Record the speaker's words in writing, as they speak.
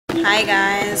Hi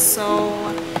guys, so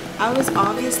I was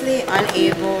obviously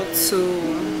unable to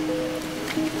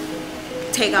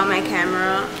take out my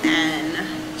camera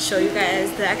and show you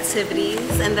guys the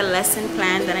activities and the lesson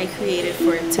plan that I created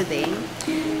for today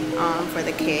for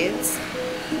the kids.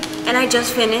 And I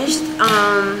just finished.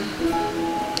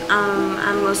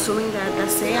 I'm assuming that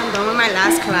that's it. I'm done with my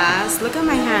last class. Look at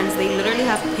my hands, they literally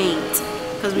have paint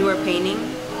because we were painting.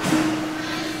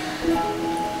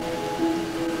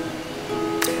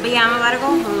 But yeah, I'm about to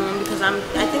go home because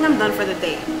I think I'm done for the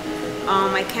day.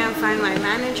 I can't find my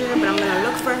manager, but I'm gonna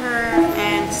look for her,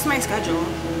 and this is my schedule.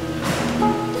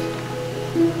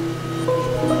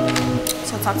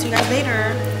 So I'll talk to you guys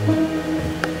later.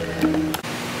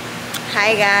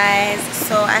 Hi guys,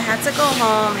 so I had to go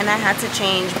home and I had to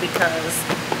change because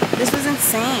this was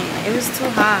insane. It was too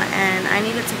hot and I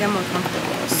needed to get more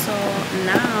comfortable. So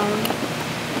now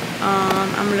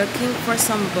I'm looking for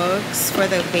some books for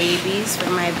the babies, for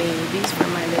my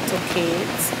little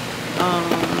kids,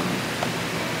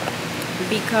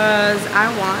 because I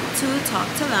want to talk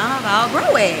to them about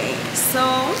Broadway. So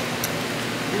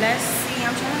let's see,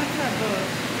 I'm trying to look for a book.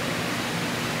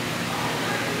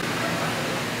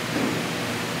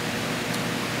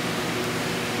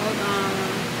 Hold on.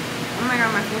 Oh my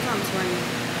god, my phone's on 20.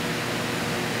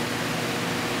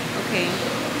 Okay.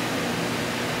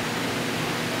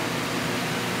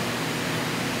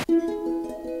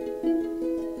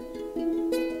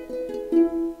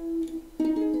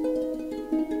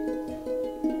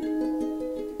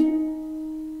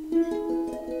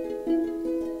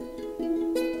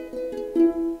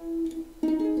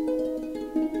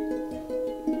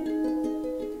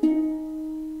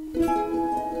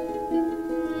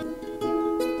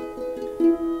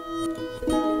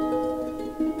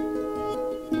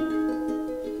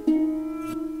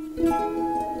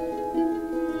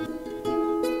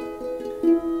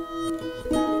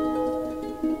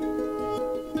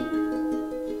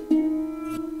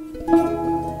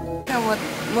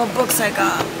 What books I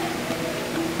got.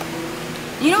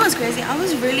 You know what's crazy? I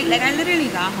was really, like, I literally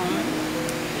got home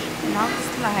and I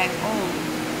was like, oh,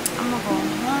 I'm gonna go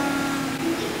home,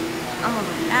 I'm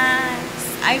gonna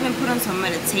relax. I even put on some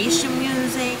meditation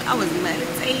music. I was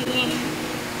meditating,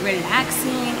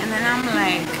 relaxing, and then I'm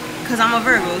like, because I'm a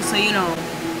Virgo, so you know,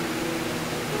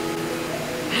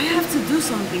 I have to do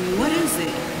something. What is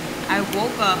it? I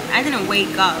woke up. I didn't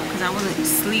wake up because I wasn't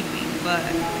sleeping, but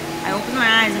I opened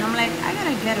my eyes and I'm like, I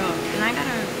gotta get up and I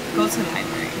gotta go to the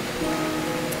library.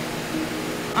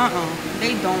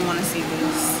 They don't want to see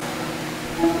this.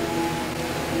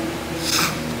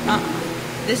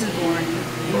 This is boring.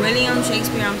 William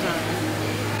Shakespeare, I'm sorry.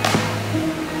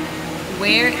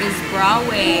 Where is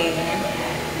Broadway?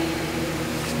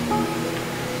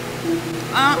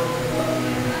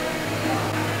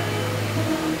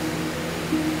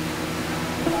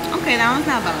 Okay, that one's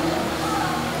not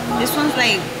bad. This one's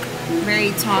like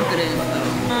very talkative though.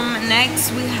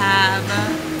 Next we have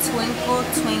Twinkle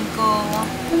Twinkle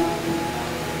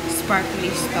Sparkly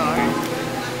Star.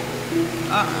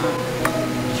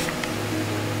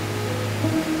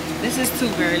 This is too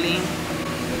girly.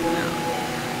 No.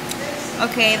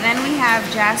 Okay, then we have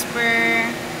Jasper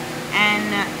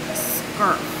and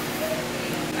Skirf.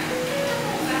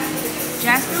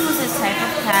 Jasper was a type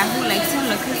of cat who liked to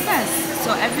look his best.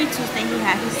 So every Tuesday he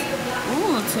had his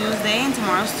Tuesday, and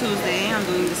tomorrow's Tuesday. I'm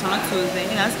doing this on a Tuesday.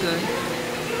 That's good.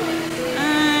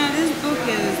 This book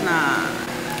is not.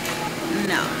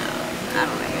 No, I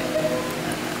don't like it.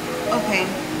 Okay,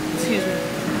 excuse me.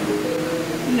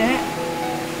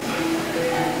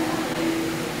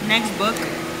 Next book.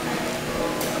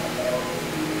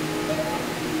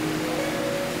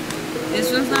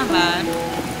 This one's not bad.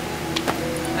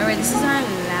 Alright, this is our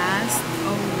last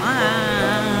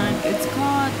one. It's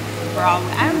called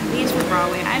Broadway. I have these for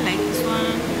Broadway. I like this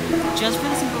one just for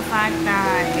the simple fact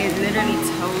that it literally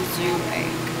tells you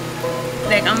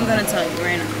like I'm gonna tell you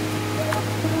right now.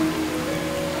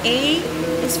 A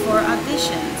is for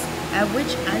auditions, at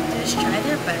which actors try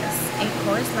their best. A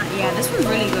chorus line. Yeah, this one's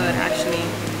really good actually.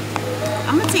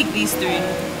 I'm gonna take these three.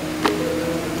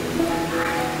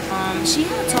 She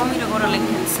had told me to go to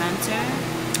Lincoln Center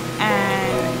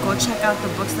and go check out the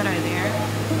books that are there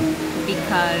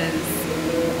because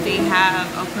they have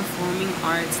a performing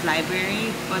arts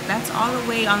library, but that's all the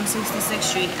way on 66th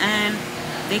Street and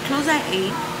they close at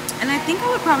 8, and I think I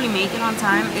would probably make it on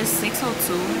time. It's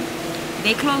 6:02.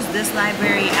 They close this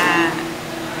library at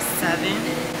 7.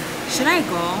 Should I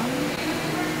go?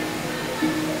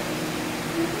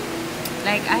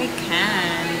 Like, I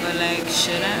can, but like,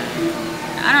 should I?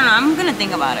 I don't know, I'm gonna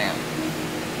think about it.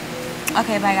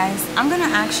 Okay, bye guys. I'm gonna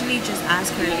actually just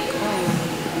ask her like,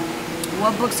 oh,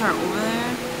 what books are over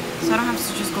there, so I don't have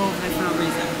to just go over there for no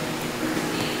reason.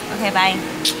 Okay, bye.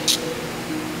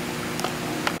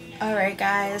 Alright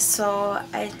guys, so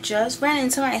I just ran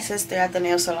into my sister at the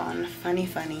nail salon. Funny.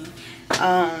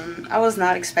 I was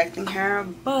not expecting her,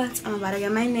 but I'm about to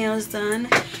get my nails done,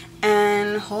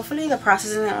 and hopefully the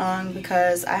process isn't long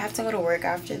because I have to go to work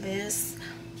after this.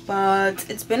 But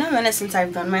it's been a minute since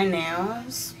I've done my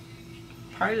nails.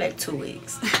 Probably like 2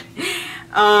 weeks.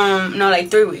 No, like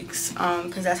 3 weeks,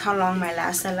 because that's how long my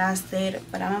last set lasted.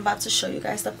 But I'm about to show you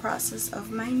guys the process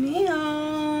of my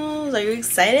nails. Are you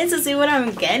excited to see what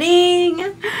I'm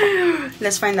getting?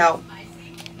 Let's find out.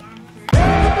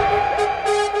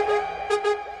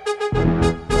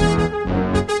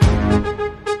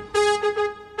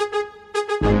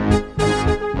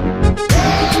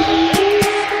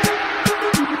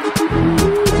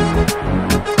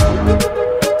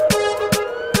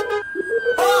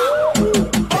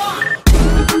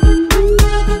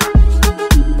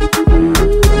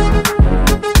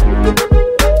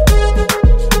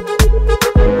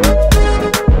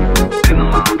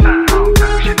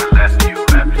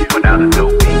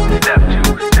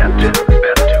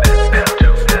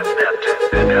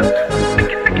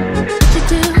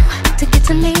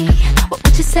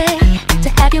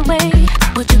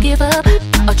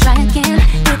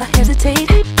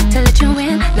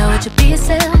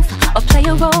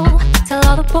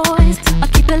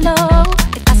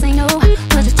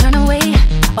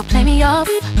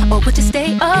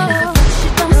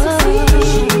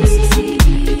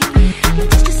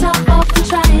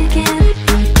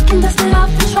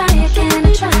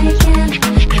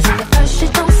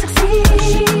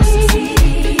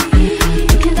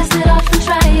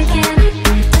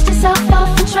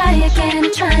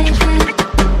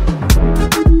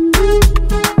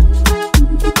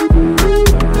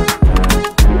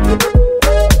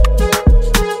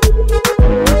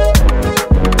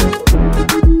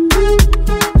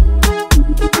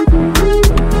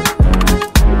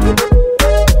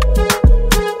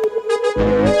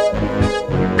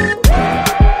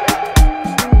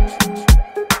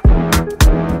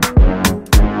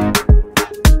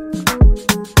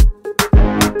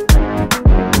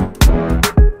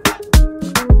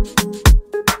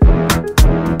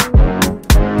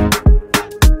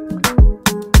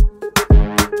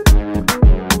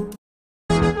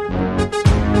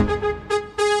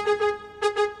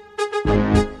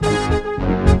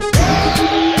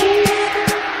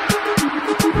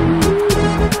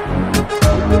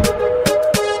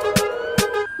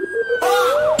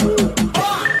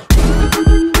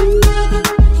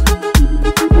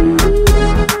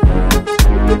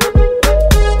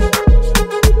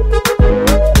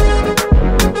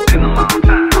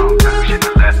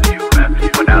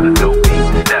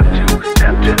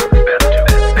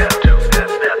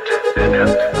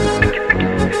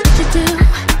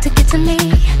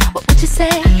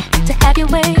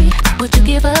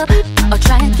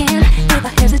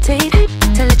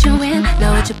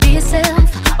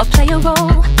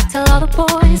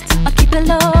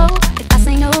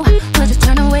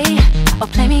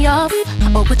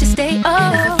 Or would you stay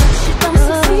up?